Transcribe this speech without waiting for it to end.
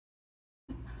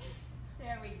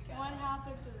What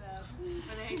happened to them?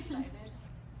 Were they excited?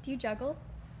 Do you juggle?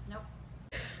 Nope.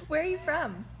 Where are you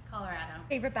from? Colorado.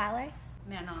 Favorite ballet?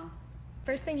 Manon.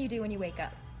 First thing you do when you wake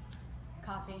up?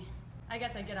 Coffee. I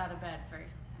guess I get out of bed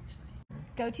first, actually.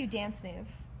 Go-to dance move?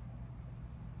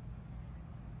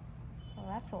 Well,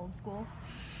 that's old school.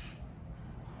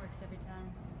 Works every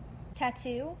time.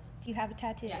 Tattoo? Do you have a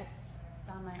tattoo? Yes. It's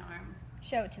on my arm.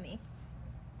 Show it to me.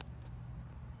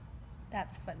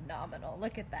 That's phenomenal.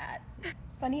 Look at that.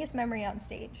 Funniest memory on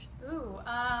stage? Ooh,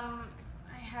 I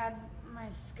had my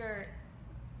skirt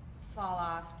fall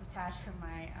off, detached from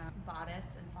my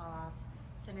bodice and fall off.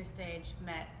 Center stage,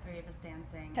 met 3 of us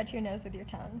dancing. Touch your nose with your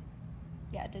tongue.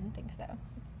 Yeah, didn't think so.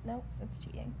 Nope, that's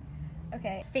cheating.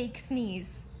 Okay, fake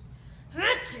sneeze.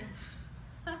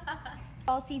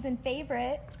 All season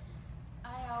favorite?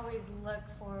 I always look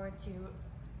forward to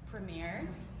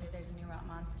premieres. There's a new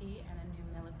Rotmansky and a new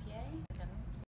Millipied.